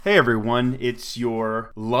Hey everyone, it's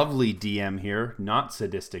your lovely DM here, not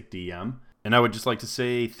sadistic DM. And I would just like to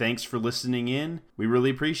say thanks for listening in. We really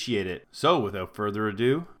appreciate it. So without further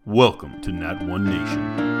ado, welcome to Nat One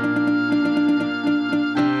Nation.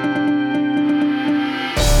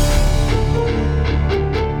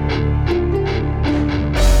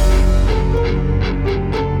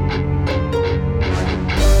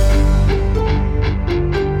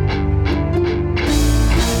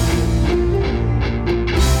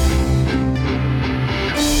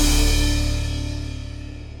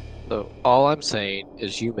 All I'm saying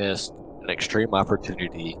is you missed an extreme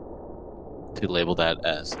opportunity to label that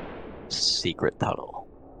as secret tunnel.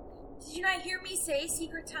 Did you not hear me say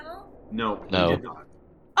secret tunnel? No, No. we did not.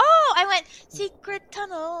 Oh, I went secret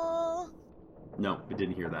tunnel. No, we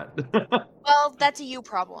didn't hear that. Well, that's a you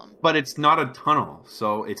problem. But it's not a tunnel,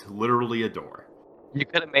 so it's literally a door. You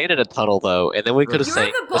could have made it a tunnel though, and then we could have You're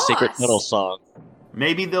sang the a secret boss. tunnel song.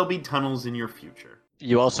 Maybe there'll be tunnels in your future.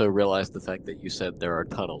 You also realized the fact that you said there are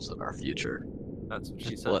tunnels in our future. That's what she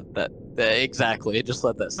Just said. let that exactly. Just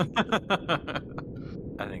let that sink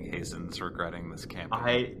in. I think Hazen's regretting this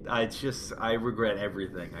campaign. I regret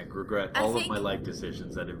everything. I regret all of my life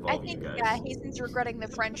decisions that I involve you think, guys. yeah, Hazen's regretting the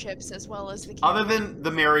friendships as well as the Other than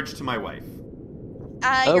the marriage to my wife.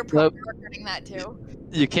 You're probably regretting that too.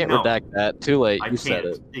 You can't No. redact that. Too late. I You can't. said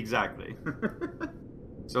it. Exactly.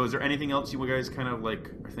 So is there anything else you guys kind of like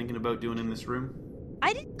are thinking about doing in this room?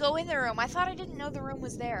 I didn't go in the room. I thought I didn't know the room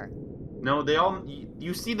was there. No,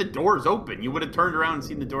 you see the doors open. You would have turned around and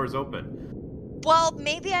seen the doors open. Well,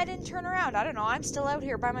 maybe I didn't turn around. I don't know. I'm still out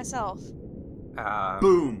here by myself.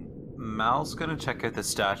 Boom. Mal's gonna check out the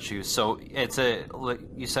statue. So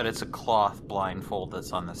you said it's a cloth blindfold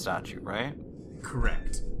that's on the statue, right?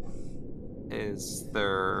 Correct. Is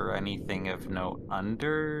there anything of note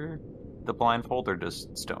under the blindfold, or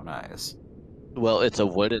just stone eyes? Well, it's a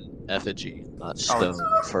wooden effigy, not stone.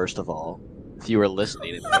 First of all, if you were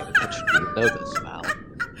listening and paying attention, you would know this, Mal.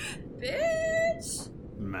 Bitch!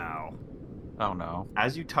 Mal. Oh no.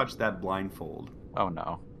 As you touch that blindfold, Oh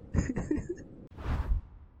no.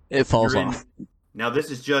 It falls You're in- off. now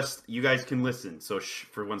this is just you guys can listen. So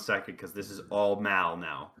for 1 second, because this is all Mal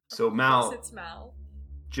now. So Mal, Yes, it's Mal.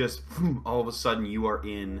 just all of a sudden you are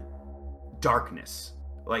in darkness,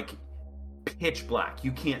 like pitch black.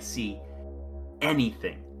 You can't see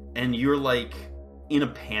anything, and you're like in a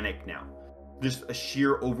panic now. Just a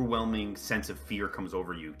sheer overwhelming sense of fear comes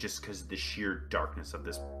over you just because of the sheer darkness of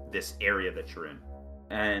this area that you're in.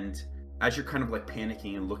 And as you're kind of like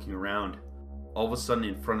panicking and looking around, all of a sudden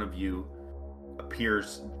in front of you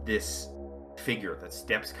appears this figure that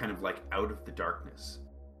steps kind of like out of the darkness,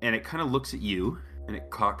 and it kind of looks at you and it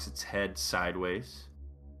cocks its head sideways.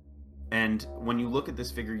 And when you look at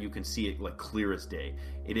this figure, you can see it like clear as day.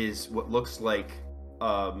 It is what looks like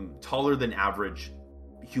taller than average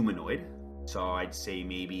humanoid. So I'd say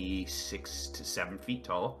maybe 6 to 7 feet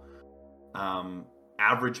tall.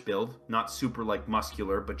 Average build, not super like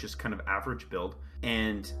muscular, but just kind of average build.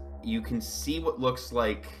 And you can see what looks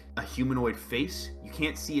like a humanoid face. You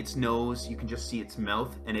can't see its nose, you can just see its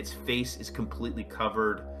mouth, and its face is completely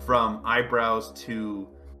covered from eyebrows to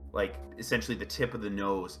like essentially the tip of the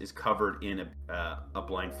nose is covered in a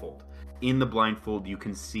blindfold. In the blindfold, you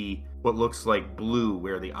can see what looks like blue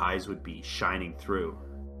where the eyes would be shining through.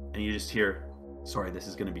 And you just hear, sorry, this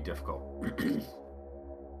is going to be difficult.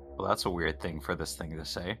 Well, that's a weird thing for this thing to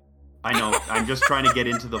say. I know, I'm just trying to get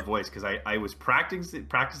into the voice because I was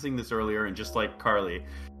practicing this earlier, and just like Carly,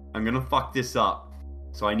 I'm going to fuck this up.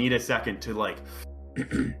 So I need a second to like...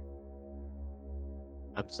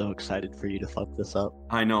 I'm so excited for you to fuck this up.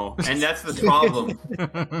 I know, and that's the problem.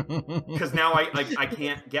 Because now I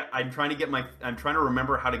can't get... I'm trying to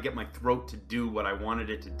remember how to get my throat to do what I wanted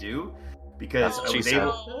it to do. Because I was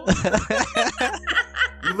able...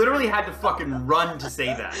 You literally had to fucking run to say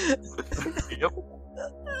that. Yep.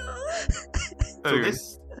 So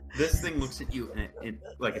this thing looks at you, and it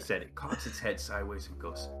like I said, it cocks its head sideways and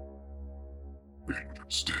goes,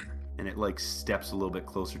 Interesting. and it like steps a little bit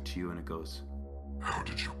closer to you, and it goes, How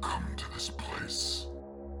did you come to this place?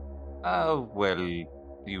 Well,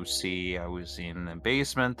 you see, I was in the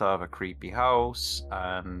basement of a creepy house,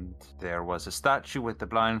 and there was a statue with the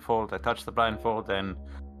blindfold. I touched the blindfold, and,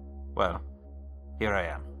 well, here I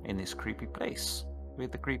am, in this creepy place,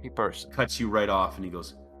 with the creepy person. cuts you right off, and he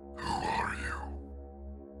goes, Who are you?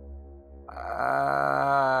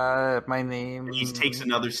 My name... and he takes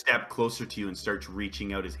another step closer to you and starts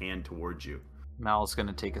reaching out his hand towards you. Mal's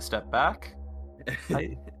gonna take a step back.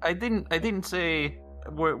 I didn't say...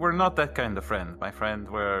 We're not that kind of friend. My friend,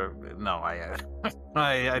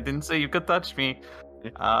 I didn't say you could touch me.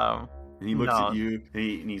 And he looks No. at you,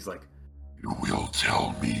 and he's like, You will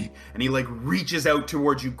tell me. and he like reaches out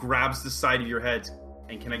towards you, grabs the side of your head.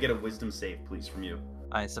 And can I get a wisdom save, please, from you?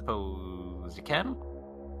 I suppose you can.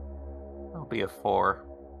 That'll be a 4.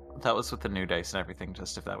 That was with the new dice and everything,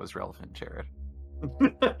 just if that was relevant, Jared.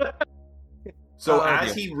 So Oh,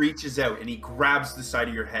 as dear. he reaches out and he grabs the side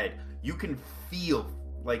of your head, you can feel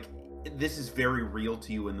like this is very real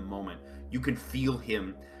to you in the moment. You can feel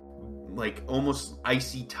him like almost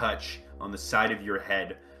icy touch on the side of your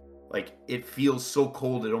head. Like it feels so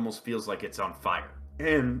cold it almost feels like it's on fire.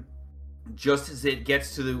 And just as it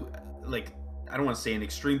gets to the like I don't want to say an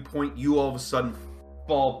extreme point, you all of a sudden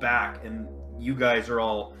fall back and you guys are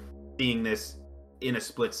all seeing this in a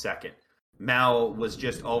split second. Mal was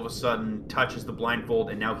just all of a sudden touches the blindfold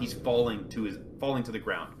and now he's falling to the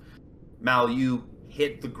ground. Mal, you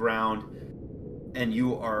hit the ground and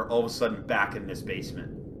you are all of a sudden back in this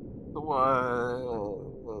basement.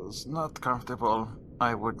 Was not comfortable.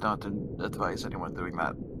 I would not advise anyone doing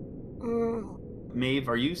that. Maeve,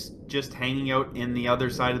 are you just hanging out in the other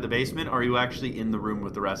side of the basement or are you actually in the room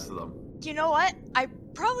with the rest of them? You know what? I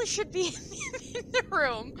probably should be in the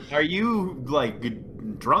room. Are you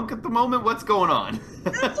like drunk at the moment? What's going on?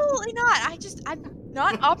 Absolutely not. I'm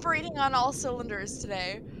not operating on all cylinders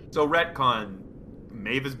today. So retcon,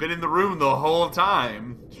 Maeve has been in the room the whole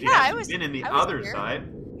time. She Yeah, hasn't been in the I was other here.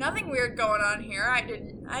 side. Nothing weird going on here. I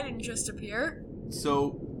didn't just appear.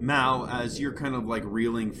 So, Mal, as you're kind of like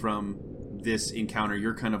reeling from this encounter,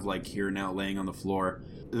 you're kind of like here now laying on the floor.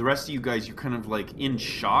 The rest of you guys, you're kind of like in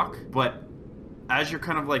shock, but as you're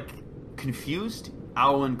kind of like confused,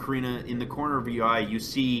 Owl and Karina, in the corner of your eye, you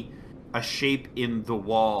see a shape in the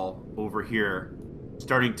wall over here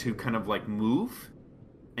starting to kind of like move.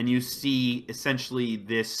 And you see essentially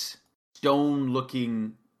this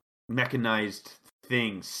stone-looking mechanized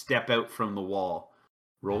thing step out from the wall.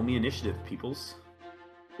 Roll me initiative, peoples.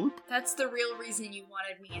 Oop. That's the real reason you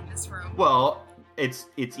wanted me in this room. Well, it's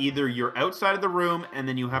either you're outside of the room and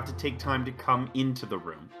then you have to take time to come into the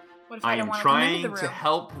room. What if I I don't am want to come into trying the to room?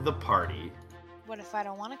 help the party. What if I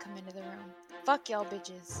don't want to come into the room? Fuck y'all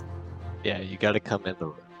bitches. Yeah, you gotta come in the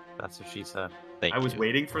room. That's what she said. Thank I was you.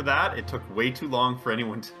 waiting for that. It took way too long for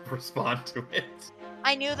anyone to respond to it.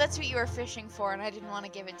 I knew that's what you were fishing for, and I didn't want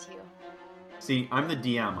to give it to you. See, I'm the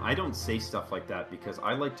DM. I don't say stuff like that because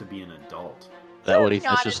I like to be an adult. Is that what he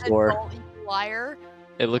Not fishes an for? adult, you liar.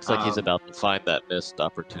 It looks like he's Um, about to find that missed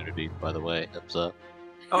opportunity, by the way. Heads up.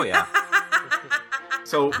 Oh, yeah.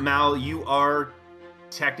 So, Mal, you are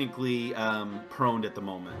technically prone at the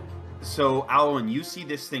moment. So, Alwyn, you see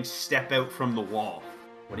this thing step out from the wall.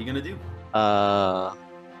 What are you going to do? How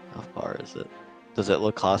far is it? Does it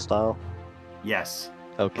look hostile? Yes.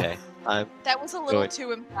 Okay. That was a little Going.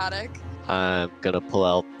 too emphatic. I'm gonna pull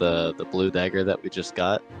out the blue dagger that we just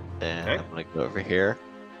got, and Okay. I'm gonna go over here,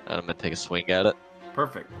 and I'm gonna take a swing at it.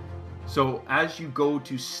 Perfect. So, as you go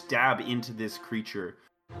to stab into this creature,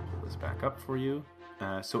 pull this back up for you.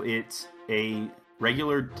 So, it's a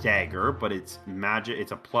regular dagger, but it's magic.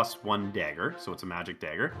 It's a +1 dagger, so it's a magic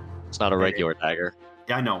dagger. It's not a Okay. regular dagger.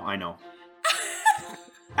 Yeah, I know.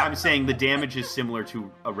 I'm saying the damage is similar to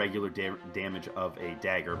a regular damage of a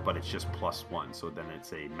dagger, but it's just +1, so then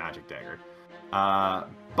it's a magic dagger.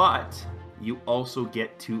 But you also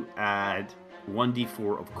get to add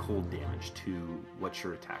 1d4 of cold damage to what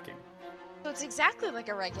you're attacking. So it's exactly like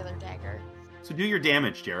a regular dagger. So do your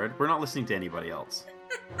damage, Jared. We're not listening to anybody else.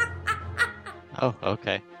 Oh,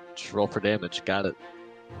 okay. Just roll for damage. Got it.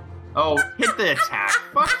 Oh, hit the attack.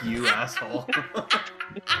 Fuck you, asshole.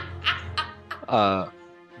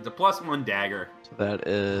 It's a +1 dagger. So that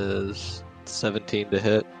is 17 to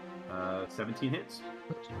hit. 17 hits.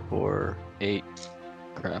 4, 8.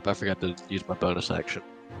 Crap, I forgot to use my bonus action.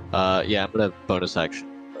 Yeah, I'm gonna bonus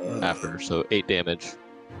action after, so 8 damage.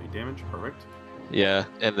 8 damage, perfect. Yeah,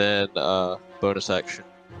 and then bonus action.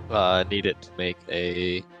 I need it to make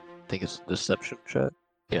I think it's a deception check.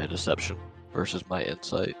 Yeah, deception versus my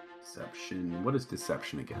insight. Deception. What is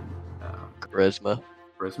deception again? Charisma.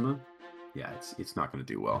 Charisma? Yeah, it's not going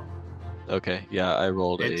to do well. Okay, yeah, I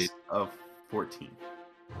rolled It's of 14.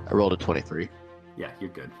 I rolled a 23. Yeah, you're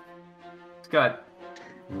good. It's got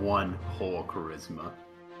 1 whole charisma.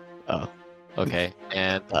 Oh, okay.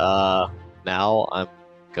 And now I'm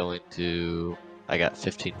going to. I got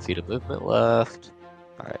 15 feet of movement left.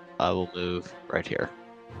 All right, I will move right here.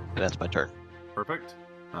 And that's my turn. Perfect.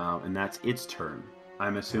 And that's its turn.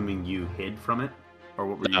 I'm assuming you hid from it, or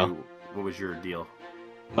what were No. you? What was your deal?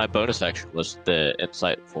 My bonus action was the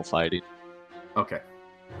insightful fighting. Okay,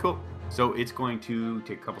 cool. So it's going to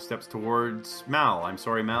take a couple steps towards Mal. I'm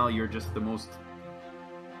sorry, Mal. You're just the most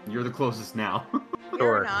You're the closest now. You're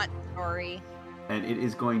Sure. not sorry. And it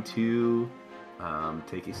is going to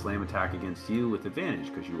take a slam attack against you with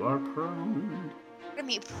advantage because you are prone. You're gonna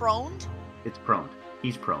be proned? It's prone.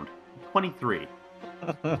 He's prone. 23.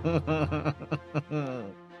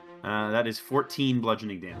 That is 14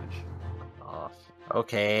 bludgeoning damage. Off.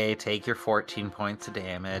 Okay, take your 14 points of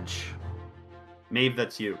damage. Maeve,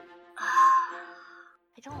 that's you.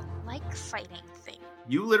 I don't like fighting things.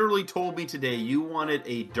 You literally told me today you wanted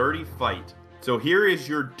a dirty fight. So here is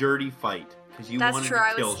your dirty fight. Because you That's wanted true, to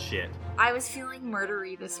I kill was- shit. I was feeling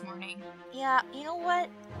murdery this morning. Yeah, you know what?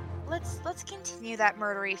 Let's continue that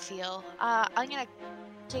murdery feel. I'm gonna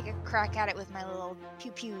take a crack at it with my little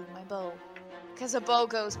pew pew, my bow. Cause a bow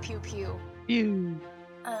goes pew pew. You.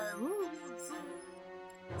 Ooh.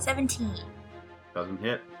 17. Doesn't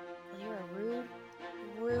hit. Well, you're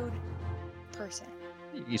a rude person.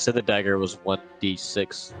 You said the dagger was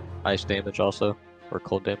 1d6 ice damage also, or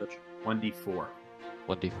cold damage. 1d4.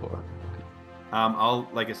 1d4.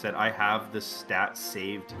 Like I said, I have the stats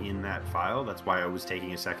saved in that file. That's why I was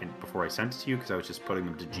taking a second before I sent it to you, because I was just putting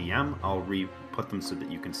them to GM. I'll re-put them so that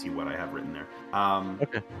you can see what I have written there.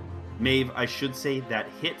 Okay. Maeve, I should say that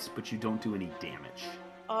hits, but you don't do any damage.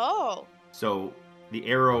 Oh. So the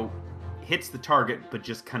arrow hits the target, but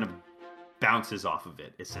just kind of bounces off of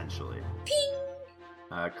it, essentially.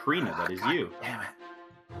 Karina, that is you. Damn it.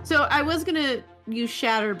 So I was gonna use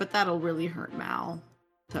Shatter, but that'll really hurt Mal.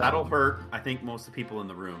 So- That'll hurt, I think, most of the people in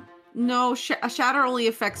the room. No, Shatter only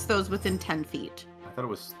affects those within 10 feet. I thought it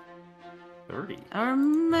was 30. Or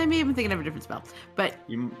maybe I'm thinking of a different spell. But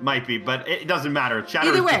You might be, but it doesn't matter. Shatter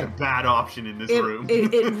Either is just way, a bad option in this it, room.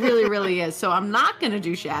 it really, really is. So I'm not gonna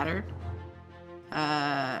do Shatter.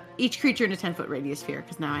 Each creature in a 10-foot radius sphere,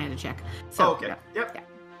 because now I had to check. So Oh, okay. yeah. Yep.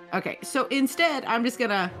 Okay, so instead, I'm just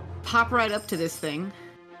gonna pop right up to this thing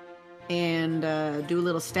and do a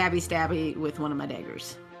little stabby with one of my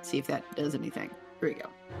daggers. See if that does anything. Here we go.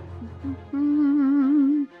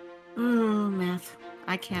 Oh, math.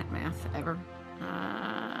 I can't math ever.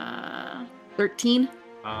 13.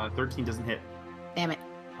 13 doesn't hit. Damn it.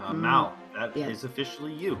 Mal, that is yeah.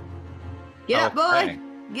 officially you. Get up, Okay.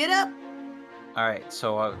 boy. Get up. All right,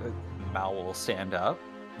 so Mal will stand up,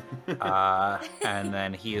 and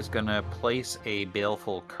then he is gonna place a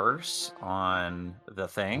baleful curse on the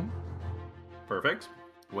thing. Perfect.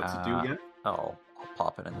 What's it do Uh, again? Oh, I'll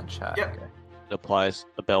pop it in the chat. Yep. Okay. It applies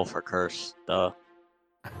the bell for curse. Duh.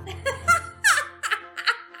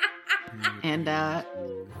 And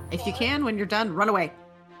if you can, when you're done, run away.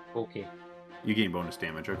 Okay. You gain bonus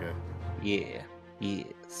damage. Okay. Yeah.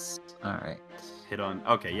 Yes. All right. Hit on.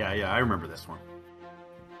 Okay. Yeah. I remember this one.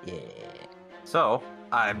 Yeah. So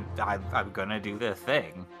I'm gonna do the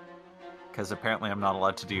thing, because apparently I'm not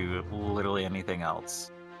allowed to do literally anything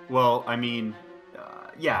else. Well, I mean,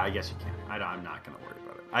 yeah. I guess you can. I'm not gonna worry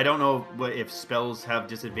about it. I don't know if spells have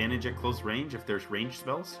disadvantage at close range. If there's ranged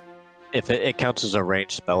spells. If it counts as a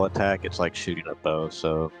ranged spell attack, it's like shooting a bow.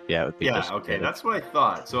 So yeah, it would be. Yeah. Okay. disadvantage. That's what I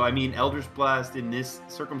thought. So I mean, Eldritch Blast in this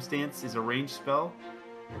circumstance is a ranged spell.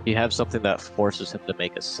 If you have something that forces him to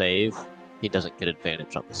make a save, he doesn't get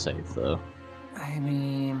advantage on the save though. I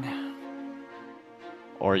mean,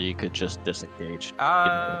 Or you could just disengage.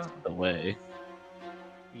 The way.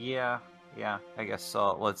 yeah. I guess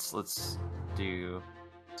so. Let's do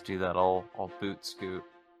that. I'll boot scoot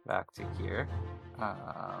back to here.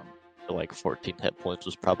 So like 14 hit points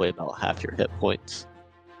was probably about half your hit points.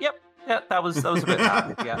 Yeah, that was a bit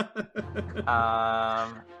half. Yeah.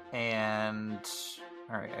 And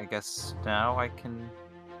all right, I guess now I can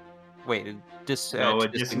wait.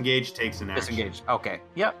 Disengage takes an action. Disengage. Okay.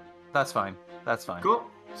 Yep. That's fine. Cool.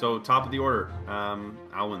 So top of the order.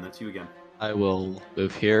 Alwyn, that's you again. I will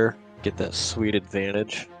move here, get that sweet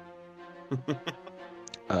advantage.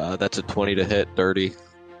 That's a 20 to hit, dirty.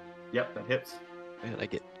 Yep, that hits. Man, I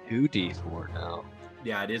get 2d4 now.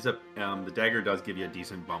 Yeah, it is a. The dagger does give you a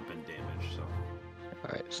decent bump in damage. So.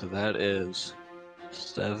 Alright, so that is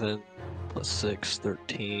 7 plus 6,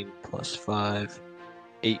 13 plus 5,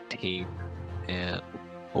 18. And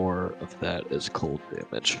 4 of that is cold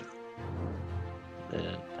damage.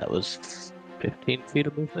 And that was 15 feet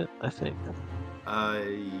of movement, I think.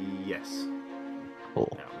 Yes. Cool.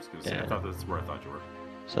 Yeah, I was gonna say. I Yeah. thought that's where I thought you were.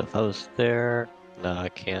 So if I was there, no, I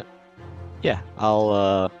can't. Yeah,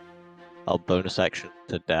 I'll bonus action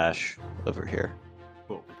to dash over here.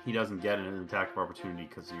 Cool. He doesn't get an attack of opportunity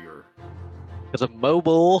because you're. Because I'm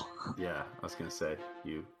mobile. Yeah, I was gonna say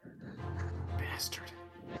you. Bastard.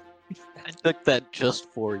 I took that just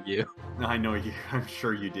for you. I know you. I'm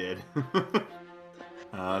sure you did.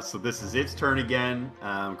 So this is its turn again.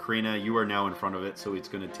 Karina, you are now in front of it, so it's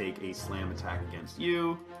going to take a slam attack against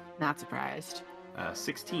you. Not surprised.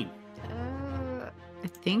 16. I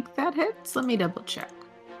think that hits. Let me double check.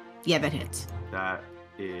 Yeah, that hits. That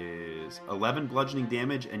is 11 bludgeoning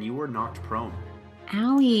damage, and you are knocked prone.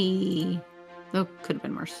 Owie. Oh, could have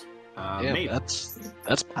been worse. Yeah, Maeve.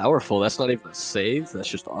 that's powerful. That's not even a save. That's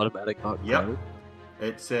just automatic knock Yep. prone.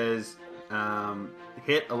 It says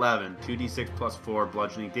hit 11, 2d6 plus 4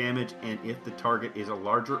 bludgeoning damage, and if the target is a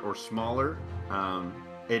larger or smaller,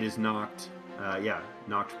 it is knocked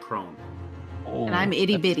prone. Oh, And I'm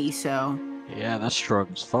itty bitty, so. yeah, that's strong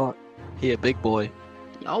as fuck. He a big boy.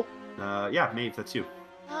 Yup. Maeve, that's you.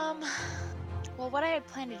 Well, what I had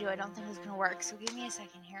planned to do, I don't think is gonna work. So give me a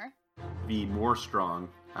second here. Be more strong,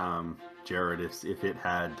 Jared, if it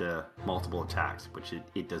had multiple attacks, which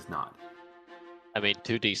it does not. I mean,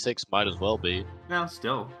 2d6 might as well be. No,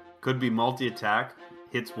 still. Could be multi-attack,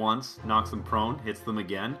 hits once, knocks them prone, hits them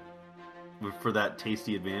again, for that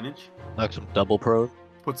tasty advantage. Knocks him double prone.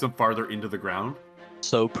 Puts them farther into the ground.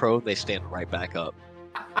 So prone, they stand right back up.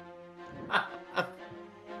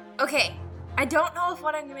 Okay, I don't know if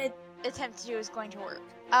what I'm gonna. Attempt to do is going to work.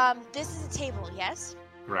 This is a table, yes?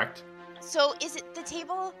 Correct? So is it the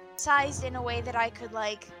table sized in a way that I could,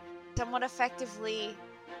 like, somewhat effectively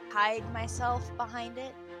hide myself behind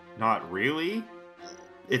it? Not really.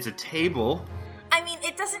 It's a table. I mean,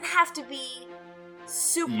 it doesn't have to be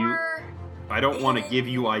super. I don't want to give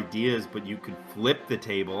you ideas, but you could flip the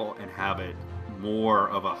table and have it more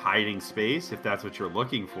of a hiding space if that's what you're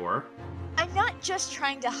looking for. I'm not just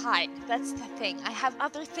trying to hide. That's the thing. I have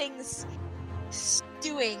other things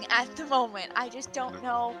stewing at the moment. I just don't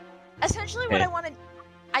know. Essentially, what Okay. I want to.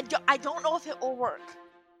 I don't know if it will work.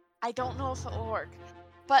 I don't know if it will work.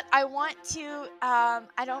 But I want to.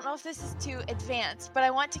 I don't know if this is too advanced, but I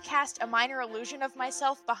want to cast a minor illusion of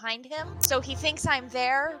myself behind him, so he thinks I'm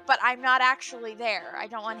there, but I'm not actually there. I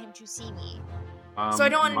don't want him to see me. So I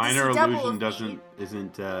don't want him to minor see double illusion of me.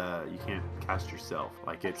 isn't you can't cast yourself.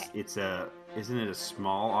 Like Okay. isn't it a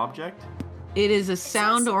small object? It is a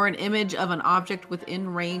sound or an image of an object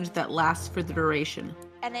within range that lasts for the duration.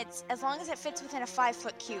 And it's as long as it fits within a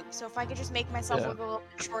 5-foot cube. So if I could just make myself Yeah. look a little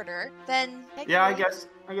bit shorter, then Yeah, I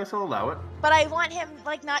technically- guess I'll allow it. But I want him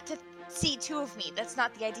like not to see two of me. That's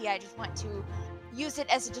not the idea. I just want to use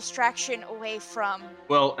it as a distraction away from.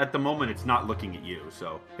 Well, at the moment it's not looking at you,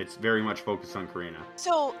 so it's very much focused on Karina.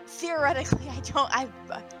 So theoretically,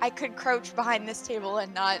 I could crouch behind this table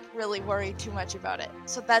and not really worry too much about it.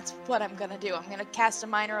 So that's what I'm gonna do. I'm gonna cast a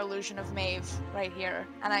minor illusion of Maeve right here,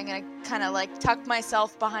 and I'm gonna kind of like tuck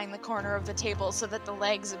myself behind the corner of the table so that the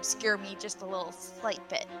legs obscure me just a little slight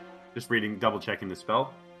bit. Just double checking the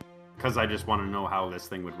spell, because I just want to know how this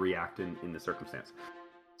thing would react in the circumstance.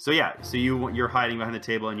 So you're hiding behind the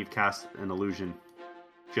table and you've cast an illusion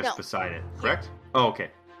just No. beside it, correct? Oh, okay.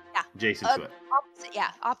 Yeah. Adjacent to it, Opposite,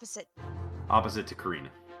 yeah, opposite. opposite to Karina.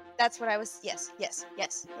 That's what I was. Yes.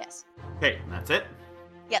 Okay, and that's it.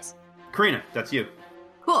 Yes. Karina, that's you.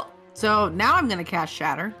 Cool. So now I'm going to cast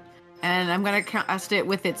Shatter, and I'm going to cast it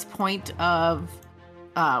with its point of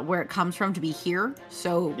where it comes from to be here.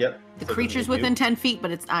 So Yep. the So creature's doesn't hit within 10 feet,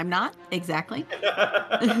 but I'm not. Exactly.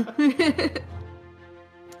 you.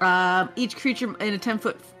 Each creature in a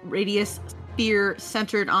 10-foot radius sphere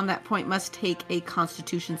centered on that point must take a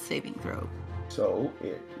Constitution saving throw. So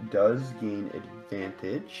it does gain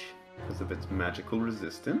advantage because of its magical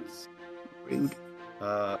resistance. Rude.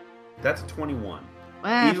 That's a 21.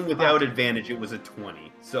 fuck. Even without advantage, it was a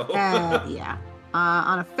 20. So Yeah.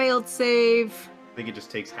 On a failed save, I think it just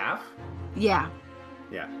takes half. yeah.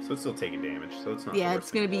 Yeah, so it's still taking damage. So it's not. Yeah, the it's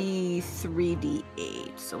worst gonna in the world. be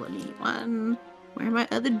 3d8. So let me one. Where are my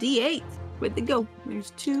other d8s? Where'd they go?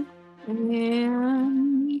 There's 2.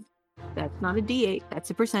 And that's not a d8. That's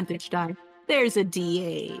a percentage die. There's a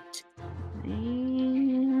d8.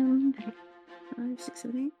 And 5, 6,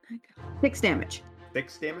 7, 8, 9, 6 damage.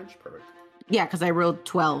 6 damage. Perfect. Yeah, because I rolled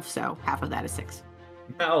 12, so half of that is 6.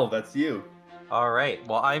 Mel, that's you. All right.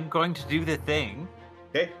 Well, I'm going to do the thing.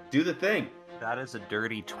 Okay, do the thing. That is a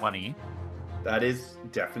dirty 20. That is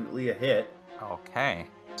definitely a hit. Okay.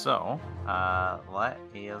 So, that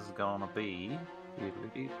is gonna be.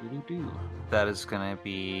 That is gonna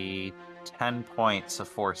be 10 points of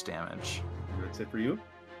force damage. That's it for you.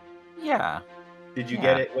 Yeah, Did you Yeah.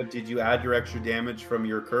 get it? What did you add your extra damage from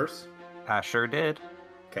your curse? I sure did.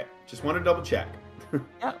 Okay, just want to double check.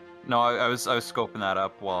 No, I was scoping that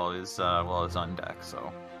up while it was on deck.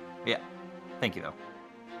 So, yeah. Thank you though.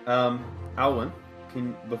 Alwyn,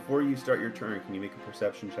 before you start your turn, can you make a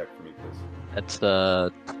perception check for me, please? That's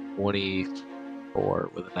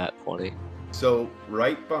 24 with a nat 20. So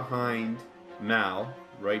right behind Mal,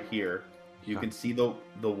 right here, you can see the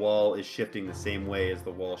wall is shifting the same way as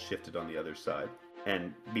the wall shifted on the other side.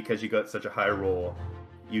 And because you got such a high roll,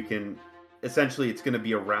 you can essentially it's going to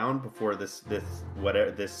be around before this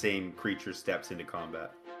same creature steps into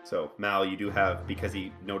combat. So Mal, you do have, because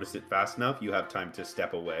he noticed it fast enough, you have time to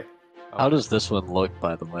step away. How does this one look,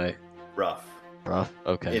 by the way? Rough. Rough?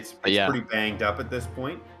 Okay. It's yeah, pretty banged up at this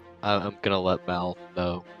point. I'm gonna let Mal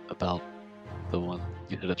know about the one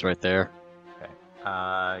you hit. It's right there. Okay.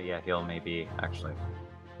 Yeah, he'll maybe actually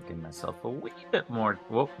give myself a wee bit more.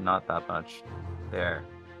 Whoop, not that much. There.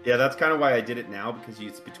 Yeah, that's kind of why I did it now, because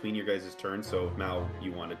it's between your guys' turns. So if Mal,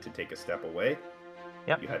 you wanted to take a step away,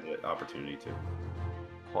 Yep. you had the opportunity to.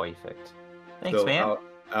 Perfect. Thanks, So, man.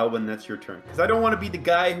 Alwyn, that's your turn. Because I don't want to be the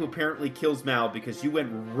guy who apparently kills Mal because you went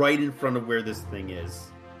right in front of where this thing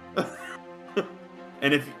is.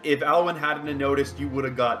 And if Alwyn hadn't noticed, you would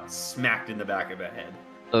have got smacked in the back of the head.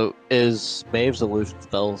 So is Maeve's illusion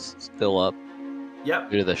spells still up Yep.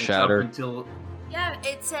 due to the It's up shatter? until Yeah,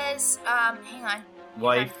 it says, hang on.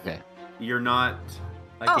 wife, Okay. you're not.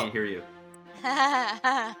 I Oh. can't hear you.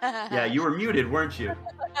 Yeah, you were muted, weren't you?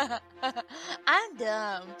 I'm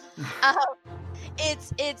dumb.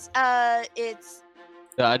 It's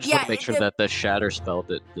No, I just want Yeah, to make it- sure that the shatter spell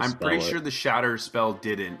did. I'm pretty sure the shatter spell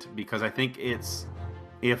didn't, because I think it's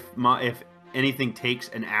if anything takes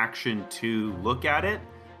an action to look at it,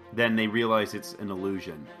 then they realize it's an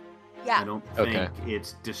illusion. I yeah. don't Okay. think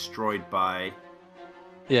it's destroyed by.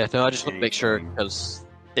 Yeah, no, I just want to make sure anything. because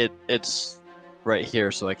it's right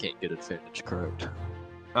here, so I can't get advantage. Correct.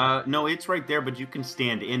 No, it's right there, but you can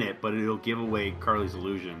stand in it, but it'll give away Carly's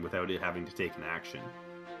illusion without it having to take an action.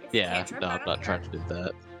 It's a Yeah, cantrip, no, I I'm don't not care. trying to do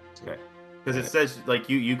that. Because it says like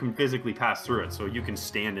you can physically pass through it, so you can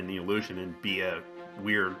stand in the illusion and be a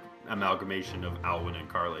weird amalgamation of Alwyn and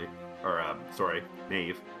Carly, or sorry,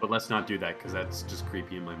 Maeve. But let's not do that because that's just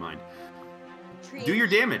creepy in my mind. Do your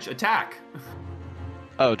damage, attack,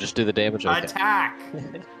 Oh, just do the damage. Okay. attack.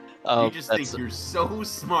 Oh, You just that's think you're so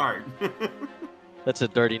smart. that's a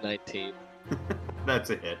dirty 19.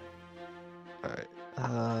 That's a hit. All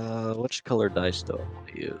right. Which color dice do I want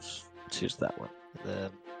to use? Let's use that one, and then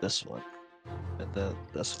this one, and then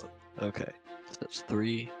this one. Okay. So that's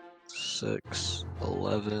 3, 6,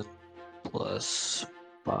 11 plus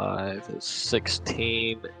 5 is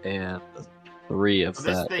 16, and 3 of This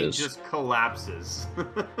that thing is just collapses.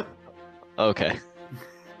 okay.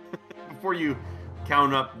 Before you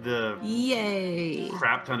count up the Yay!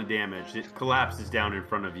 crap ton of damage, it collapses down in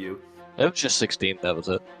front of you. It was just 16. That was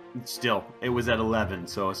it. Still, it was at 11.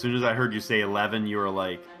 So as soon as I heard you say 11, you were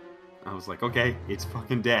like, I was like, okay, it's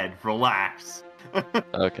fucking dead. Relax.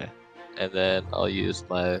 Okay. And then I'll use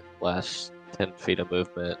my last 10 feet of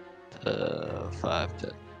movement to 5,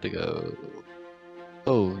 10 to go.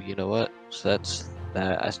 Oh, you know what? So that's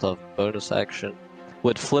that. I still have a bonus action.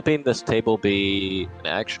 Would flipping this table be an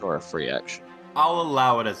action or a free action? I'll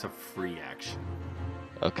allow it as a free action.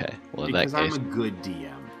 Okay. Well, in Because that case, I'm a good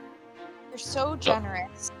DM. You're so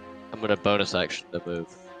generous. I'm going to bonus action to move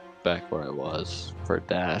back where I was for a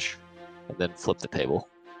dash and then flip the table.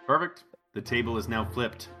 Perfect. The table is now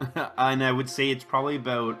flipped. And I would say it's probably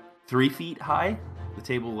about 3 feet high. The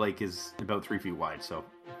table is about 3 feet wide, so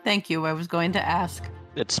Thank you. I was going to ask.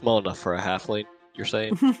 It's small enough for a halfling, you're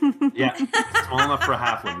saying? yeah, it's small enough for a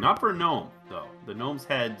halfling, not for a gnome though. The gnome's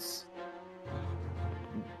head's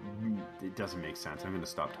it doesn't make sense. I'm gonna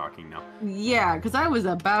stop talking now. Yeah, because I was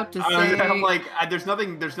about to say. I'm like, there's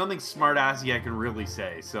nothing smart assy I can really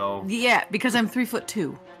say. So Yeah, because I'm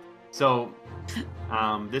 3'2". So,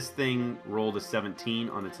 this thing rolled a 17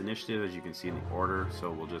 on its initiative, as you can see in the order.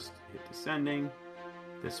 So we'll just hit descending.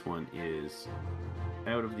 This one is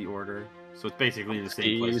out of the order, so it's basically in the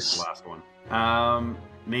same place as the last one.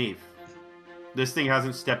 Maeve, this thing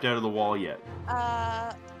hasn't stepped out of the wall yet.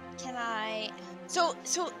 Can I? So,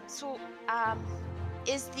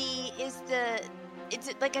 is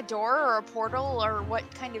it like a door or a portal, or what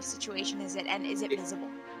kind of situation is it, and is it visible?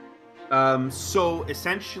 So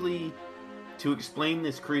essentially, to explain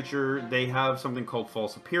this creature, they have something called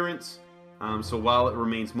false appearance. So while it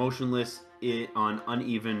remains motionless on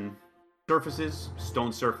uneven surfaces,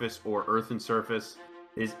 stone surface or earthen surface,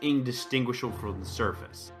 it is indistinguishable from the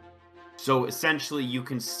surface. So essentially, you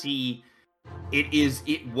can see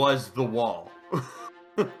it was the wall.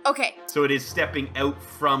 Okay. So it is stepping out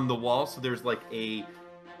from the wall. So there's like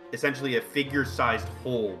essentially a figure-sized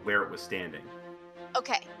hole where it was standing.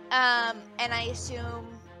 Okay. And I assume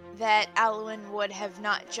that Alwyn would have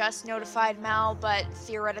not just notified Mal, but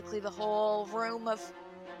theoretically the whole room of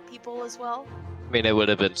people as well. I mean, it would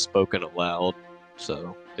have been spoken aloud,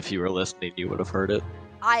 so if you were listening, you would have heard it.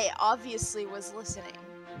 I obviously was listening.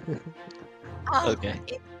 Okay.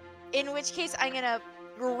 In which case, I'm gonna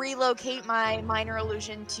relocate my minor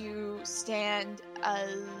illusion to stand.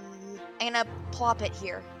 I'm gonna plop it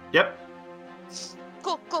here. Yep.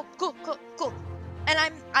 Cool.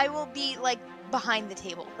 And I will be like behind the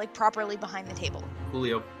table, like properly behind the table.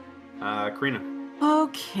 Julio. Karina.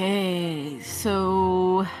 Okay,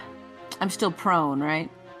 so I'm still prone,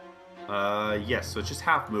 right? Yes, so it's just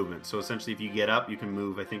half movement. So essentially, if you get up, you can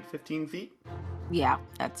move, I think, 15 feet. Yeah,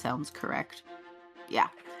 that sounds correct. Yeah.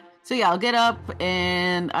 So yeah, I'll get up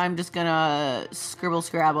and I'm just gonna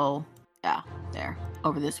scrabble. Yeah, there.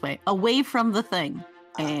 Over this way. Away from the thing.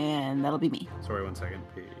 And that'll be me. Sorry, 1 second.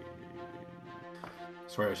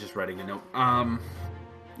 Sorry, I was just writing a note.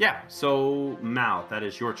 Yeah, so Mal, that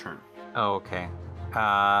is your turn. Oh, okay.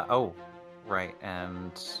 Right,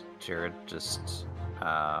 and Jared just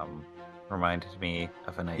reminded me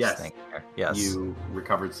of a nice Yes. thing here. Yes. You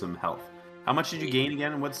recovered some health. How much did you gain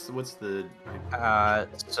again? What's the...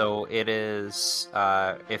 So it is,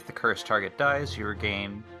 if the cursed target dies, you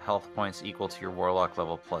regain health points equal to your warlock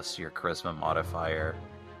level plus your charisma modifier,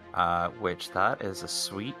 which that is a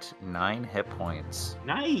sweet 9 hit points.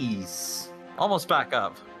 Nice! Almost back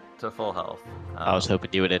up to full health. I was hoping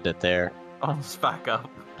you would end it there. Almost back up.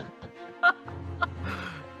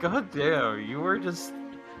 God damn, you were just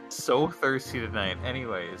so thirsty tonight.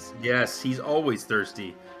 Anyways. Yes, he's always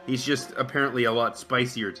thirsty. He's just apparently a lot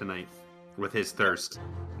spicier tonight with his thirst.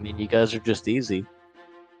 I mean, you guys are just easy.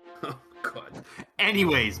 Oh, God.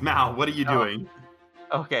 Anyways, Mal, what are you doing?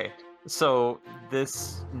 Okay, so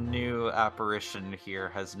this new apparition here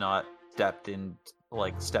has not stepped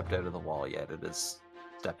out of the wall yet. It is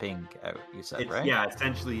stepping out, you said, right? Yeah,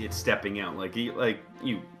 essentially it's stepping out.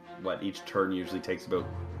 Each turn usually takes about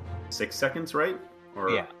 6 seconds, right? Or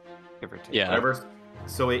Yeah, give or take. Yeah. whatever.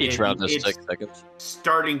 So Each round is it's 6 seconds.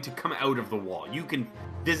 starting to come out of the wall. You can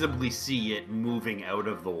visibly see it moving out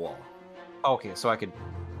of the wall. Okay, so I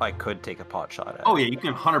could take a pot shot at it. Oh yeah, you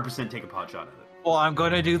can 100% take a pot shot at it. Well, I'm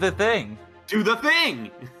gonna do the thing. Do the thing!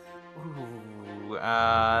 Ooh,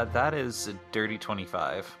 that is a dirty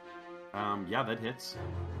 25. Yeah, that hits.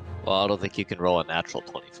 Well, I don't think you can roll a natural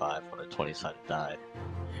 25 on a 20-sided die.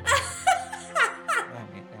 I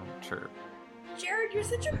mean, I'm sure. Jared, you're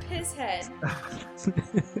such a pisshead.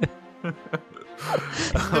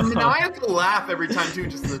 And now I have to laugh every time too,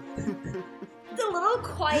 just the... The little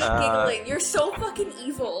quiet giggling. You're so fucking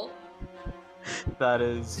evil. That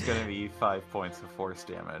is gonna be 5 points of force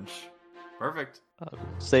damage. Perfect.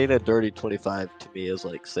 Saying a dirty 25 to me is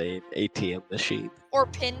like saying ATM machine. Or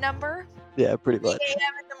pin number. Yeah, pretty 8 much.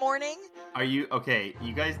 a.m. in the morning. Are you okay?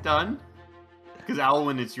 You guys done? Because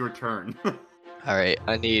Alwyn, it's your turn. All right,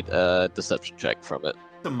 I need a deception check from it.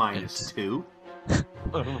 It's a -2.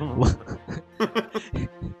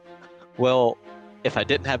 Well, if I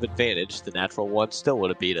didn't have advantage, the natural one still would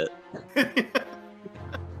have beat it.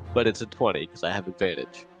 But it's a 20 because I have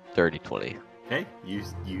advantage. Dirty 20. Okay,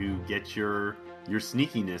 you get your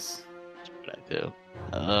sneakiness. That's what I do.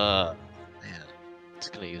 Man, it's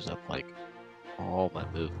gonna use up like all my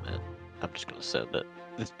movement. I'm just gonna send it.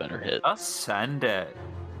 This better hit. Send it.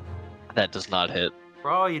 That does not hit.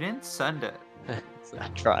 Bro, you didn't send it. I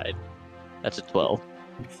tried. That's a 12.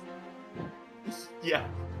 Yeah,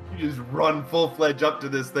 you just run full-fledged up to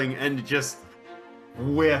this thing and just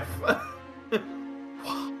whiff.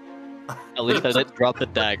 At least I didn't drop the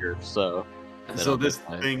dagger, so. and then So I'll this get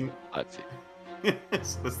my thing, 5 feet.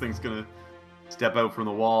 this thing's gonna step out from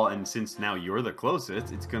the wall, and since now you're the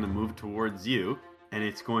closest, it's gonna move towards you, and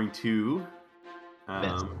it's going to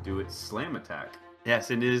Miss. do its slam attack.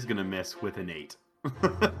 Yes, and it is gonna miss with an 8.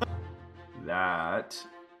 That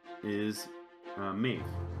is Maeve.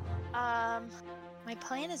 My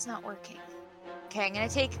plan is not working. Okay, I'm gonna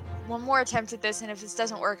take one more attempt at this, and if this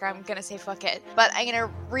doesn't work, I'm gonna say fuck it. But I'm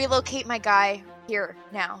gonna relocate my guy here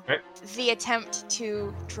now. Okay. The attempt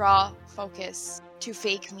to draw focus to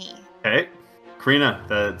fake me. Okay, Karina,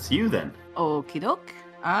 that's you then. Okie doke.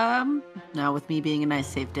 Now with me being a nice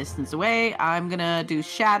safe distance away, I'm gonna do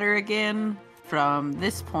shatter again from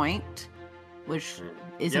this point, which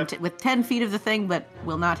isn't with 10 feet of the thing, but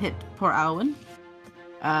will not hit poor Alwyn.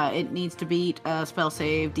 It needs to beat a spell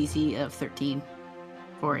save DC of 13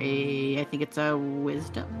 for I think it's a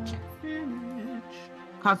wisdom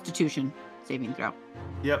Constitution saving throw.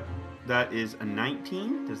 Yep, that is a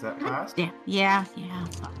 19. Does that pass? Yeah.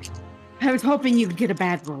 Fuck. I was hoping you'd get a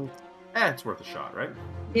bad roll. It's worth a shot, right?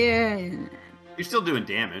 Yeah. You're still doing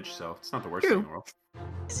damage, so it's not the worst True. thing in the world.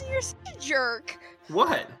 So you're such a jerk.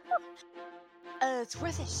 What? It's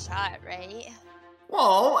worth a shot, right?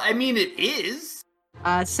 Well, I mean, it is.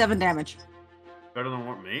 7 damage. Better than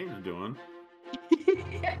what Maeve's doing.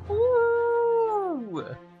 Woo!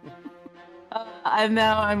 And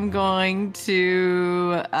now I'm going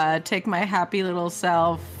to take my happy little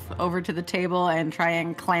self over to the table and try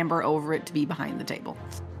and clamber over it to be behind the table.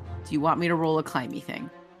 Do you want me to roll a climby thing?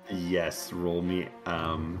 Yes, roll me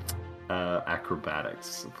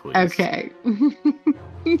acrobatics, please. Okay.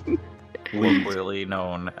 Colloquially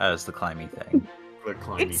known as the climby thing. The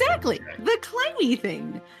climbing Exactly. thing. The climbing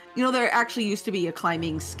thing. You know, there actually used to be a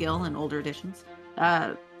climbing skill in older editions.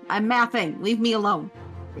 I'm mathing. Leave me alone.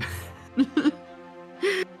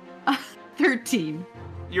 13.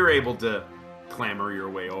 You're able to clamber your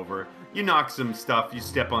way over. You knock some stuff, you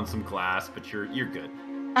step on some glass, but you're good.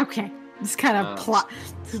 Okay. Just kind of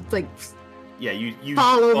like Yeah, you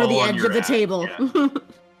fall over the on edge your of the ass, the table. yeah.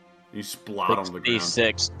 You splot on the ground.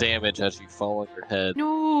 D6 damage as you fall on your head.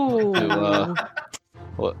 No.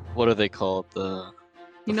 What are they called?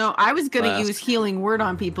 You know, I was gonna Blast. use healing word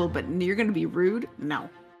on people, but you're gonna be rude? No.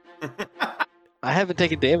 I haven't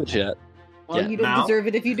taken damage yet. Well, Yeah. you don't Now? deserve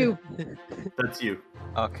it if you do. That's you.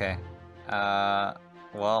 Okay.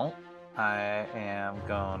 Well, I am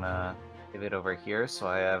gonna give it over here, so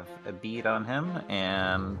I have a bead on him,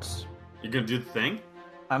 and You're gonna do the thing?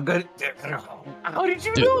 I'm good. How did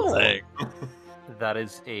you Do the thing. That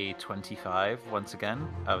is a 25 once again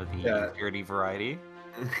of the Yeah. dirty variety,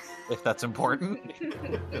 if that's important.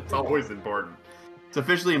 It's always important. It's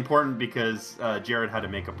officially important because Jared had to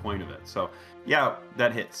make a point of it. So, yeah,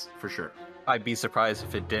 that hits for sure. I'd be surprised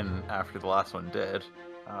if it didn't after the last one did.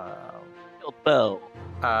 Bell.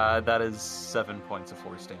 That is 7 points of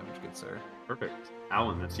force damage, good sir. Perfect.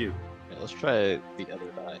 Alan, that's you. Yeah, let's try the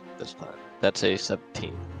other die this time. That's a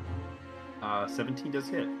 17. 17 does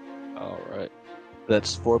hit. Alright.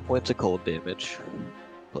 That's 4 points of cold damage.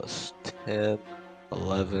 Plus 10,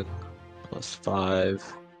 11, plus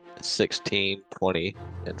 5, 16, 20,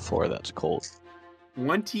 and 4. That's cold.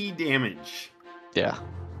 20 damage. Yeah.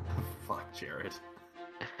 Fuck, Jared.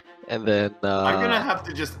 And then I'm gonna have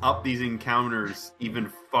to just up these encounters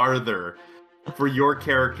even farther for your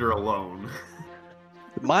character alone.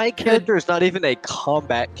 my character is not even a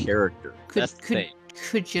combat character. That's the thing.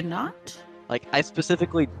 Could you not? Like, I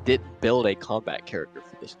specifically didn't build a combat character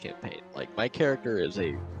for this campaign. Like, my character is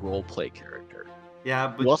a roleplay character. Yeah,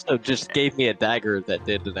 but You also just gave me a dagger that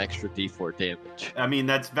did an extra d4 damage. I mean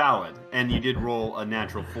that's valid, and you did roll a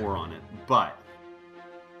natural 4 on it. But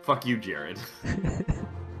fuck you, Jared.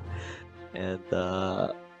 And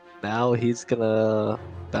now he's gonna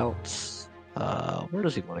bounce. Where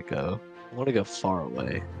does he want to go? I want to go far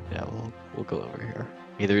away. Yeah, we'll go over here.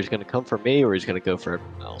 Either he's gonna come for me or he's gonna go for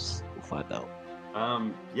everyone else. We'll find out.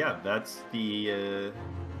 Yeah, that's the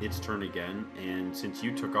its turn again, and since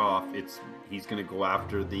you took off, he's gonna go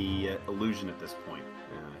after the illusion at this point.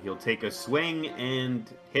 He'll take a swing and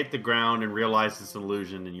hit the ground and realize it's an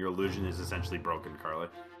illusion, and your illusion is essentially broken, Carla.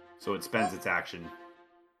 So it spends its action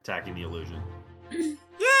attacking the illusion.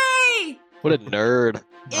 Yay! What a nerd!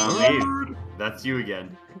 Maeve, that's you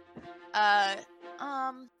again.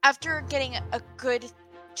 After getting a good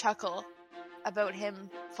chuckle about him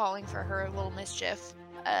falling for her little mischief,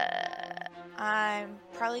 I'm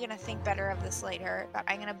probably gonna think better of this later, but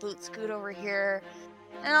I'm gonna boot scoot over here,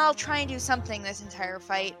 and I'll try and do something this entire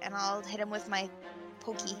fight, and I'll hit him with my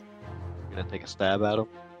pokey. You're gonna take a stab at him.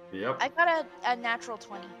 Yep. I got a natural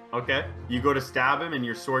 20. Okay. You go to stab him, and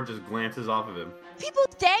your sword just glances off of him.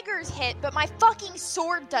 People's daggers hit, but my fucking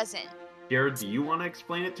sword doesn't. Jared, do you want to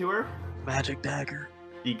explain it to her? Magic dagger.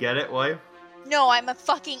 Do you get it, wife? No, I'm a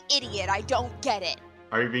fucking idiot. I don't get it.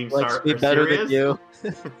 Are you being Let's be better serious?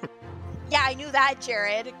 than you. Yeah, I knew that,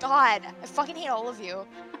 Jared. God, I fucking hate all of you.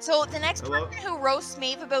 So the next Hello? person who roasts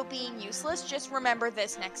Maeve about being useless, just remember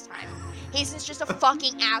this next time. Hasten's just a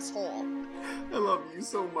fucking asshole. I love you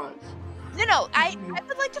so much. No, I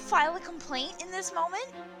would like to file a complaint in this moment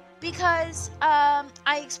because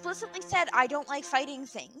I explicitly said I don't like fighting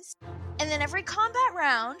things. And then every combat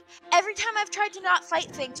round, every time I've tried to not fight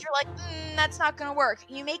things, you're like, that's not gonna work.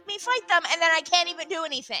 You make me fight them, and then I can't even do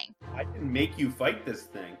anything. I didn't make you fight this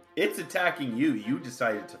thing. It's attacking you. You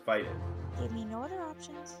decided to fight it. Give me no other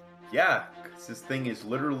options. Yeah, 'cause this thing is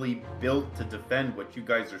literally built to defend what you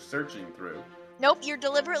guys are searching through. Nope, you're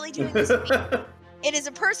deliberately doing this to me. It is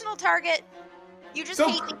a personal target. You just So-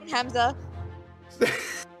 hate me, Hamza.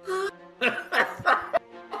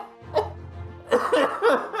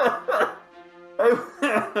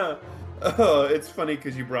 Oh, it's funny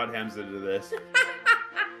because you brought Hamza to this.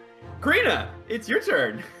 Karina, it's your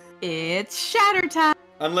turn. It's shatter time.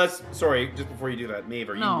 Unless, sorry, just before you do that, Maeve,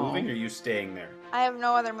 are you No. moving or are you staying there? I have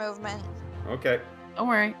no other movement. Okay. Don't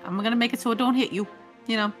worry. I'm gonna make it so it don't hit you.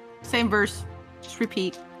 same verse. Just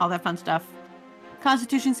repeat all that fun stuff.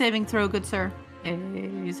 Constitution saving throw, good sir.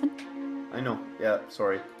 Hazen? I know. Yeah,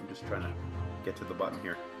 sorry. I'm just trying to get to the button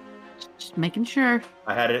here. Just making sure.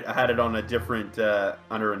 I had it on a different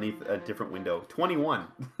underneath a different window. 21.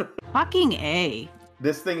 Fucking A.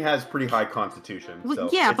 This thing has pretty high constitution. Well, So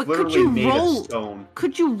yeah, it's but could literally you made roll- of stone.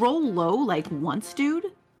 Could you roll low like once, dude?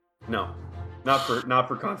 No, not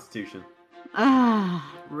for constitution.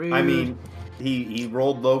 Ah, rude. I mean, he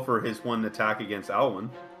rolled low for his one attack against Alwyn.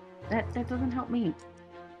 that doesn't help me.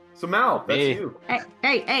 So Mal, that's Me. you.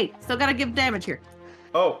 Hey, still gotta give damage here.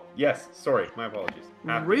 Oh yes, sorry, my apologies.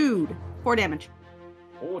 Happy. Rude. 4 damage.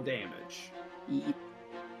 4 damage. Yep.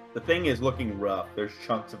 The thing is looking rough. There's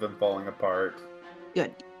chunks of him falling apart.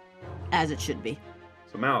 Good. As it should be.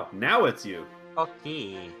 So Mal, now it's you.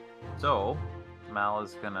 Okay. So, Mal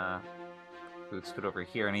is gonna scoot over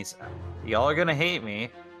here, and y'all are gonna hate me,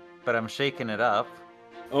 but I'm shaking it up.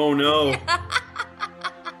 Oh no.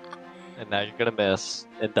 And now you're gonna miss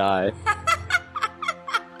and die.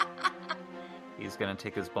 He's gonna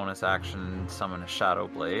take his bonus action and summon a Shadow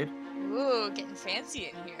Blade. Ooh, getting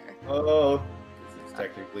fancy in here. Oh, this is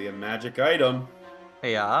technically a magic item.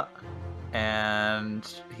 Yeah. And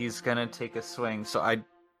he's gonna take a swing. So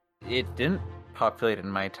it didn't populate in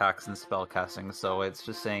my attacks and spellcasting, so it's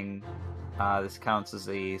just saying this counts as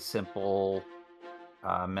a simple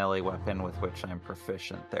melee weapon with which I'm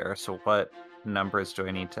proficient there. So what numbers do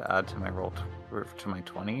I need to add to my roll to my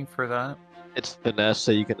 20 for that? It's finesse,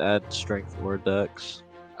 so you can add strength or dex.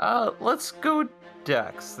 Let's go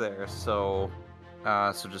dex there. So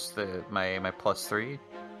just my +3.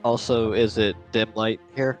 Also, is it dim light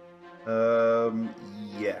here?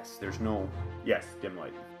 Yes. Yes, dim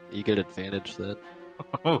light. You get advantage then.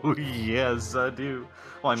 Oh yes, I do.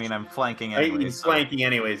 Well, I mean, I'm flanking anyway. He's flanking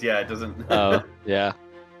anyways. Yeah, it doesn't. Oh, yeah.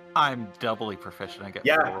 I'm doubly proficient. I get 4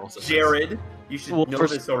 Yeah, rolls of this. Jared, you should Well, know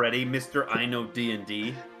first- this already, Mister. I know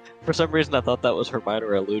D&D. For some reason, I thought that was her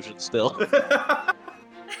minor illusion still.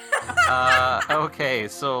 Okay,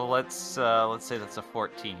 so let's say that's a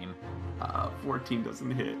 14. 14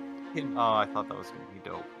 doesn't hit. Oh, I thought that was gonna be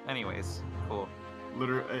dope. Anyways, cool.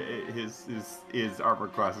 Literally, his armor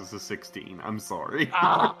class is a 16. I'm sorry.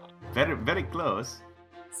 Ah! Very, very close.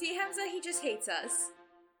 See, Hamza, he just hates us.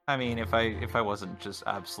 I mean, if I wasn't just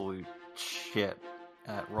absolute shit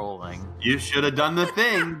at rolling. You should have done the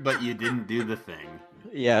thing, but you didn't do the thing.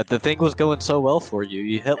 Yeah, the thing was going so well for you.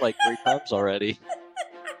 You hit like 3 times already.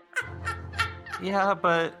 Yeah,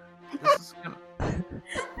 but this is gonna.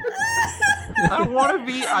 I don't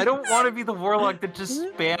want to be the warlock that just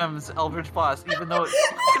spams Eldritch Blast, even though it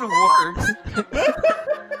fucking works.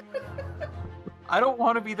 I don't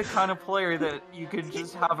want to be the kind of player that you can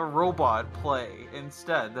just have a robot play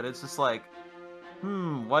instead. That it's just like,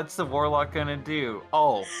 what's the warlock gonna do?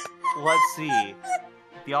 Oh, let's see.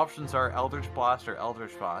 The options are Eldritch Blast or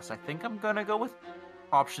Eldritch Blast. I think I'm gonna go with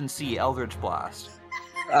option C, Eldritch Blast.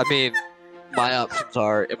 I mean, my options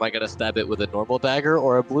are, am I going to stab it with a normal dagger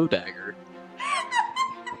or a blue dagger?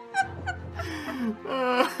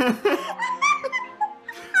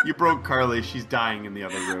 You broke Carly. She's dying in the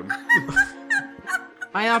other room.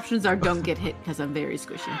 My options are don't get hit because I'm very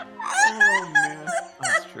squishy. Oh man.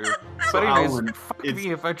 That's true. So But anyways, Alwyn, fuck it's-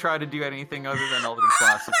 me if I try to do anything other than Eldritch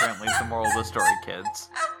Blast. Apparently, it's the moral of the story, kids.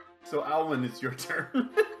 So Alwyn, it's your turn.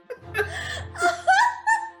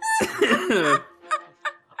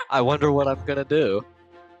 I wonder what I'm going to do.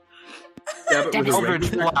 Stab it with a Eldritch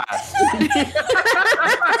regular- Blast.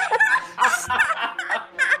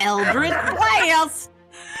 Eldritch Blast!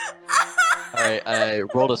 Alright, I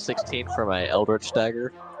rolled a 16 for my Eldritch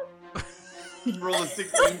dagger. Roll a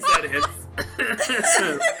 16 that hits.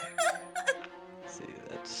 Let's see,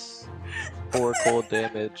 that's 4 cold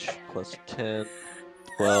damage plus 10,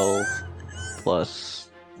 12 plus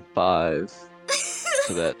 5.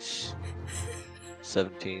 So that's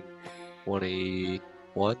 17,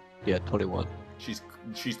 21. Yeah, 21. She's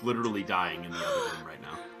literally dying in the other room right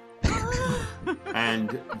now.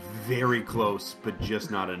 And very close, but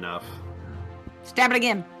just not enough. Stab it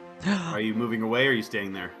again. Are you moving away or are you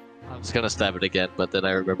staying there? I was gonna stab it again, but then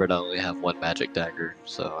I remembered I only have 1 magic dagger,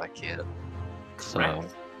 so I can't. So,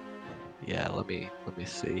 Correct. yeah, let me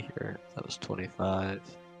see here. That was 25.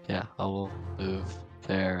 Yeah, I will move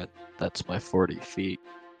there. That's my 40 feet.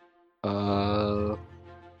 No,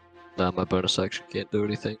 my bonus action can't do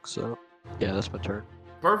anything, so yeah, that's my turn.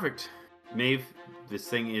 Perfect. Maeve, this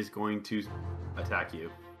thing is going to attack you.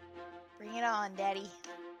 Bring it on, Daddy.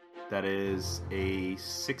 That is a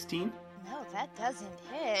 16. No, that doesn't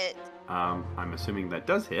hit. I'm assuming that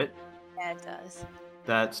does hit. Yeah, it does.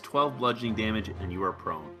 That's 12 bludgeoning damage, and you are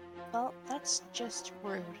prone. Well, that's just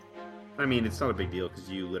rude. I mean, it's not a big deal because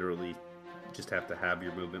you literally just have to have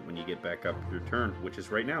your movement when you get back up your turn, which is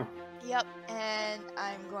right now. Yep, and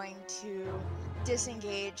I'm going to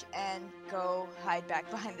disengage and go hide back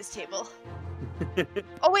behind this table.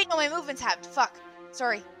 Oh wait, no, my movement's halved. Fuck.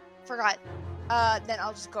 Sorry. Forgot. Then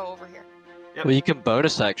I'll just go over here. Yep. Well, you can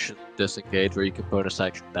bonus action disengage, or you can bonus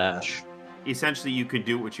action dash. Essentially, you could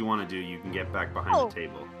do what you want to do. You can get back behind Oh. the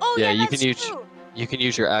table. Oh Yeah, yeah, you that's can use- true. You can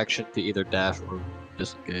use your action to either dash or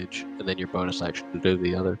disengage, and then your bonus action to do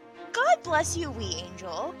the other. God bless you, wee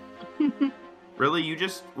angel. Really, you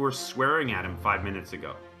just were swearing at him 5 minutes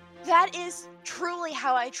ago. That is truly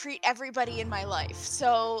how I treat everybody in my life.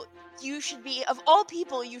 So you should be, of all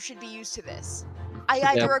people, you should be used to this. I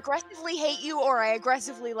either Yep. aggressively hate you or I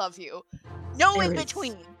aggressively love you. No in There is-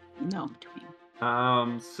 between. No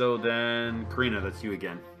between. So then, Karina, that's you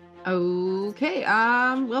again. Okay.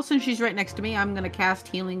 Well, since she's right next to me, I'm gonna cast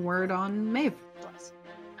Healing Word on Maeve. Bless.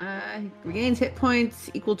 Regains hit points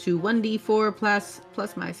equal to 1d4 plus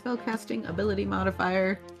my spellcasting ability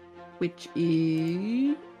modifier, which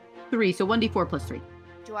is 3. So 1d4 plus 3.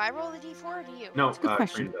 Do I roll the d4 or do you? No, That's a good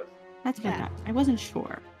question. Karina does. That's Yeah. bad. I wasn't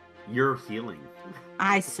sure. You're healing.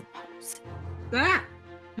 I suppose. That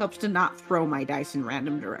helps to not throw my dice in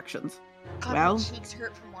random directions. God, Well- my cheeks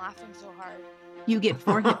hurt from laughing so hard. You get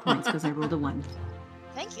 4 hit points because I rolled a 1.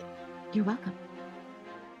 Thank you. You're welcome.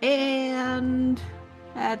 And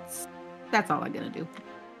that's all I'm gonna do.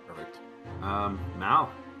 Perfect. Mal.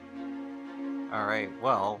 All right.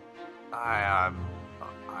 Well, I'm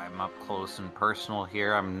up close and personal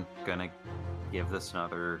here. I'm gonna give this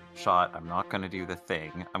another shot. I'm not gonna do the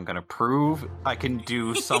thing. I'm gonna prove I can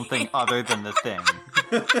do something other than the thing.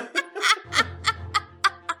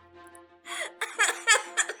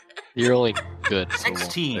 You're only good for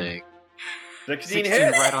 16. one thing. 16 16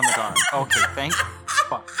 hits. right on the dot. Okay, thank.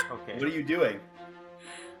 Fuck. Okay. What are you doing?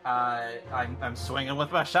 I'm swinging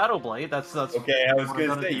with my shadow blade. That's Okay, I was what I'm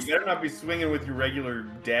gonna say, do. you better not be swinging with your regular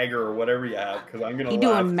dagger or whatever you have, because I'm gonna You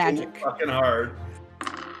laugh doing so magic. fucking hard.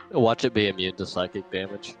 Watch it be immune to psychic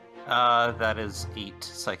damage. That is 8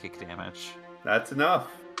 psychic damage. That's enough.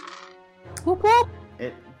 Whoop whoop.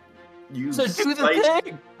 It. You. So do the slice-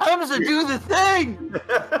 thing. How does it do the thing?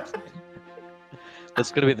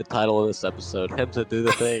 That's gonna be the title of this episode. Him to do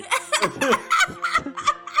the thing.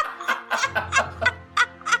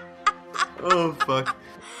 Oh fuck.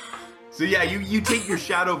 So yeah, you take your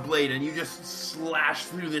shadow blade and you just slash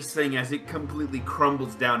through this thing as it completely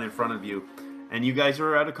crumbles down in front of you, and you guys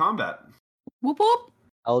are out of combat. Whoop whoop.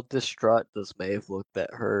 How distraught does Maeve look that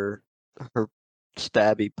her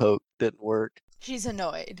stabby poke didn't work? She's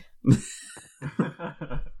annoyed.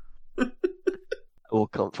 I will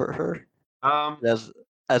comfort her. Um,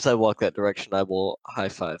 As I walk that direction, I will high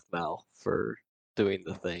five Mal for doing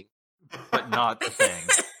the thing. But not the thing.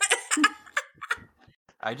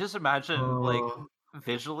 I just imagine, like,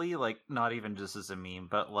 visually, like, not even just as a meme,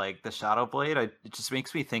 but, like, the Shadow Blade, it just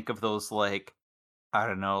makes me think of those, like, I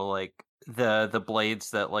don't know, like, the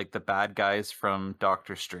blades that, like, the bad guys from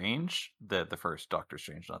Doctor Strange, the first Doctor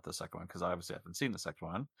Strange, not the second one, because I obviously haven't seen the second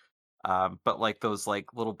one, but, like, those,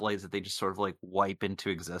 like, little blades that they just sort of, like, wipe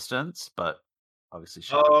into existence, but obviously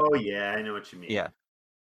Shadow. oh yeah, I know what you mean. Yeah.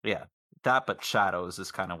 That, but shadows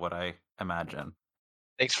is kind of what I imagine.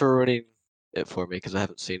 Thanks for ruining it for me because I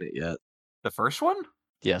haven't seen it yet. The first one?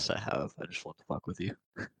 Yes, I have. I just want to fuck with you.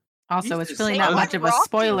 Also, Jesus, it's really say not what much of a rock you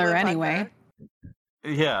spoiler live anyway.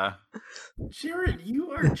 under. Yeah. Jared,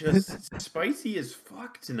 you are just spicy as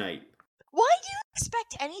fuck tonight. Why do you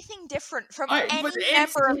expect anything different from any but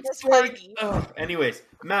member of it's this like- party? ugh. Anyways,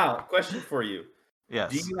 Mal, question for you.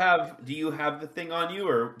 Yes. Do you have the thing on you,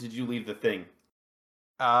 or did you leave the thing?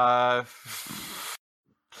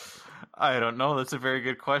 I don't know. That's a very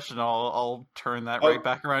good question. I'll turn that Oh. right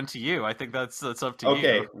back around to you. I think that's up to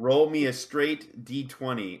Okay, you. roll me a straight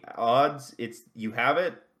D20. Odds, it's you have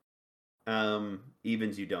it.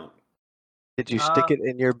 Evens, you don't. Did you stick it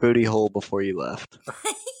in your booty hole before you left?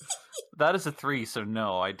 That is a 3, so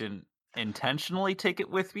no, I didn't intentionally take it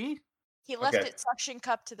with me. He left Okay. it suction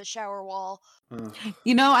cup to the shower wall.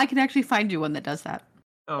 You know, I can actually find you one that does that.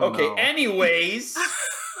 Oh, Okay, no. anyways,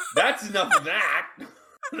 that's enough of that.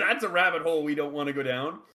 That's a rabbit hole we don't want to go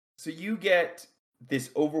down. So you get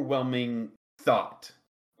this overwhelming thought.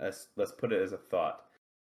 Let's put it as a thought.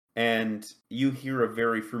 And you hear a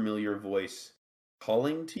very familiar voice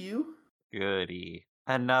calling to you. Goody.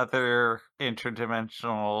 Another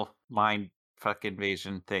interdimensional mind fuck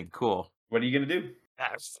invasion thing. Cool. What are you going to do?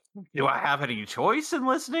 Do I have any choice in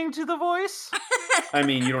listening to the voice? I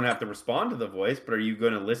mean, you don't have to respond to the voice, but are you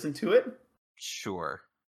going to listen to it? Sure.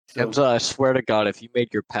 Hamza, I swear to God, if you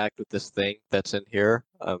made your pact with this thing that's in here,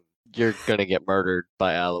 you're gonna get murdered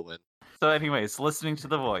by Alwyn. So, anyways, listening to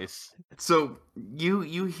the voice. So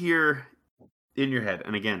you hear in your head,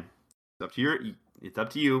 and again, it's up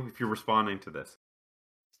to you if you're responding to this.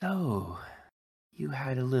 So, you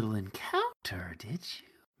had a little encounter, did you?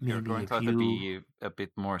 You're going to have to be a bit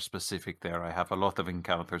more specific there. I have a lot of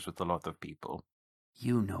encounters with a lot of people.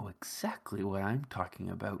 You know exactly what I'm talking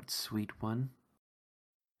about, sweet one.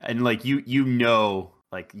 And like you know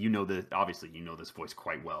that obviously you know this voice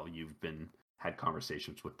quite well. You've had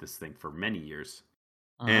conversations with this thing for many years.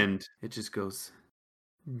 And it just goes,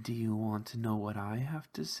 "Do you want to know what I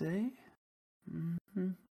have to say?"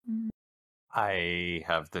 Mm-hmm. I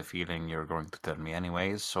have the feeling you're going to tell me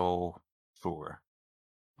anyways, so sure.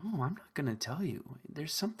 Oh, I'm not going to tell you.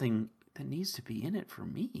 There's something that needs to be in it for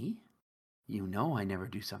me. You know I never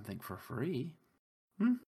do something for free.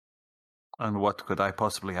 And what could I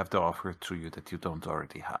possibly have to offer to you that you don't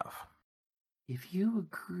already have? If you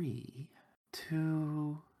agree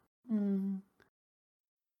to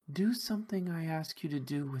do something I ask you to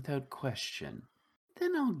do without question,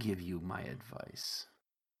 then I'll give you my advice.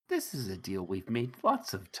 This is a deal we've made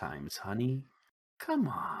lots of times, honey. Come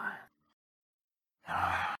on.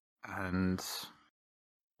 And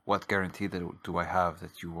what guarantee do I have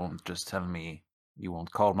that you won't just tell me you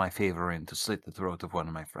won't call my favor in to slit the throat of one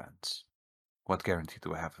of my friends? What guarantee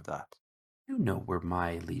do I have of that? You know where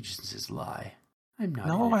my allegiances lie. I'm not.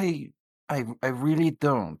 No, I really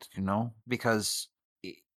don't, because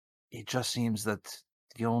it just seems that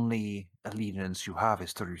the only allegiance you have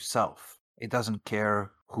is to yourself. It doesn't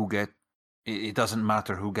care it doesn't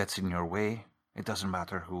matter who gets in your way. It doesn't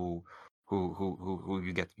matter who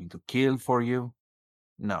you get me to kill for you.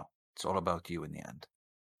 No, it's all about you in the end.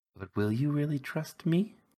 But will you really trust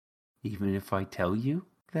me? Even if I tell you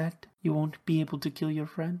that you won't be able to kill your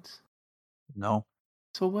friends? No.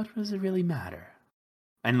 So what does it really matter?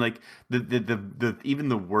 And like the even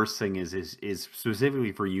the worst thing is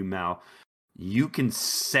specifically for you, Mal, you can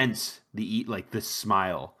sense this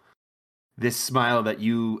smile that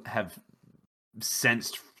you have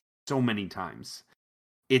sensed so many times.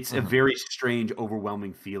 It's a very strange,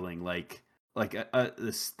 overwhelming feeling, like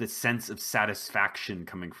the sense of satisfaction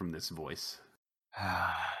coming from this voice.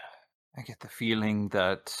 I get the feeling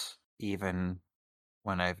that even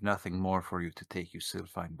when I have nothing more for you to take, you still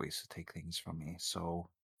find ways to take things from me. So,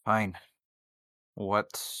 fine.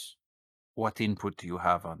 What input do you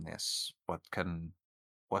have on this? What can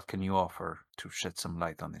you offer to shed some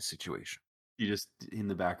light on this situation? You just, in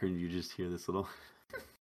the background, you just hear this little...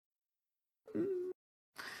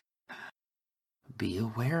 Be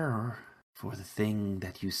aware, for the thing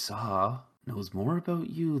that you saw knows more about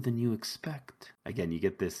you than you expect. Again, you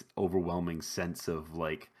get this overwhelming sense of,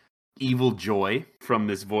 like, evil joy from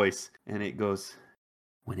this voice. And it goes,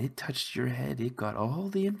 when it touched your head, it got all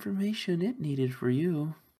the information it needed for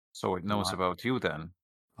you. So it knows about you then?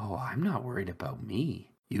 Oh, I'm not worried about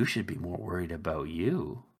me. You should be more worried about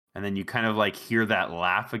you. And then you kind of, like, hear that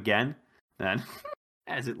laugh again. Then,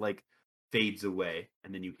 as it, like, fades away.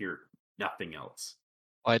 And then you hear nothing else.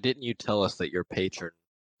 Why didn't you tell us that your patron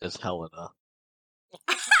is Helena?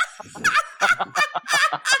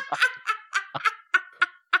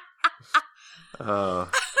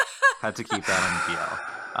 Had to keep that in PL.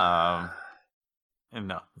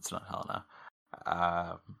 No, it's not Helena.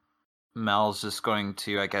 Mal's just going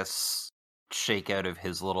to, I guess, shake out of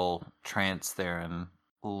his little trance there and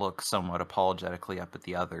look somewhat apologetically up at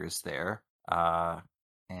the others there,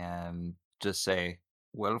 and just say,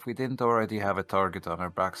 well, if we didn't already have a target on our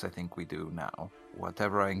backs, I think we do now.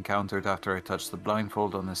 Whatever I encountered after I touched the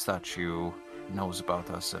blindfold on the statue knows about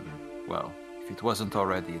us, and, well, if it wasn't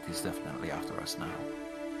already, it is definitely after us now.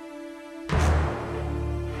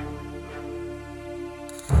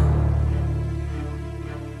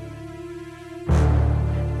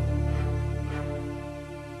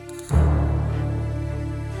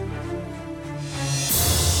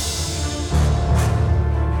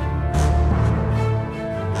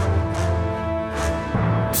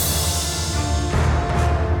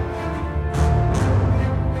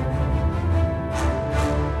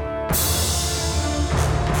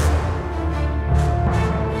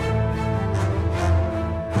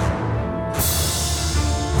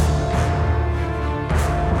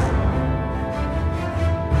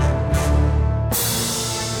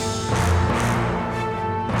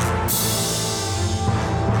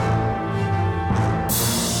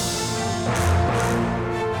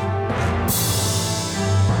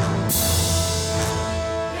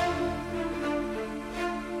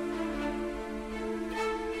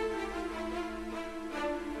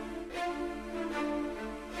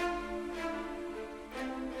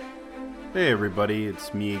 Hey everybody,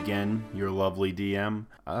 it's me again, your lovely DM.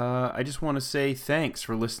 I just want to say thanks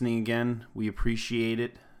for listening again. We appreciate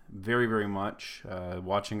it very, very much.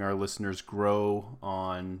 Watching our listeners grow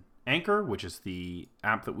on Anchor, which is the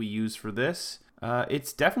app that we use for this.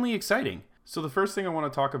 It's definitely exciting. So the first thing I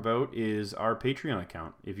want to talk about is our Patreon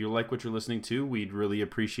account. If you like what you're listening to, we'd really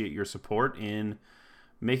appreciate your support in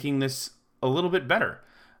making this a little bit better.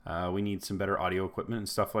 We need some better audio equipment and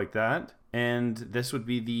stuff like that. And this would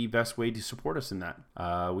be the best way to support us in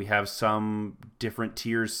that. We have some different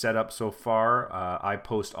tiers set up so far. I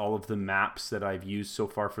post all of the maps that I've used so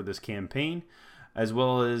far for this campaign, as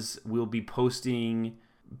well as we'll be posting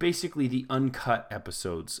basically the uncut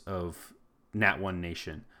episodes of Nat One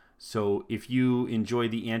Nation. So if you enjoy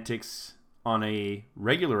the antics on a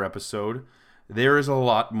regular episode, there is a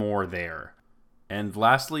lot more there. And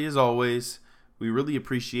lastly, as always, we really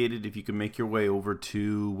appreciate it if you can make your way over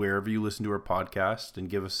to wherever you listen to our podcast and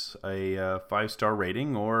give us a 5-star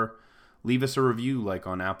rating or leave us a review like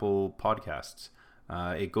on Apple Podcasts.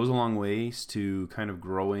 It goes a long ways to kind of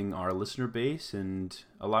growing our listener base and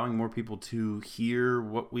allowing more people to hear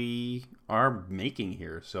what we are making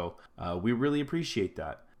here. So we really appreciate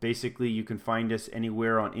that. Basically, you can find us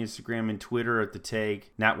anywhere on Instagram and Twitter at the tag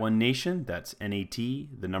Nat1Nation. That's NAT,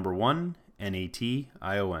 the number 1,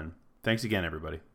 NATION. Thanks again, everybody.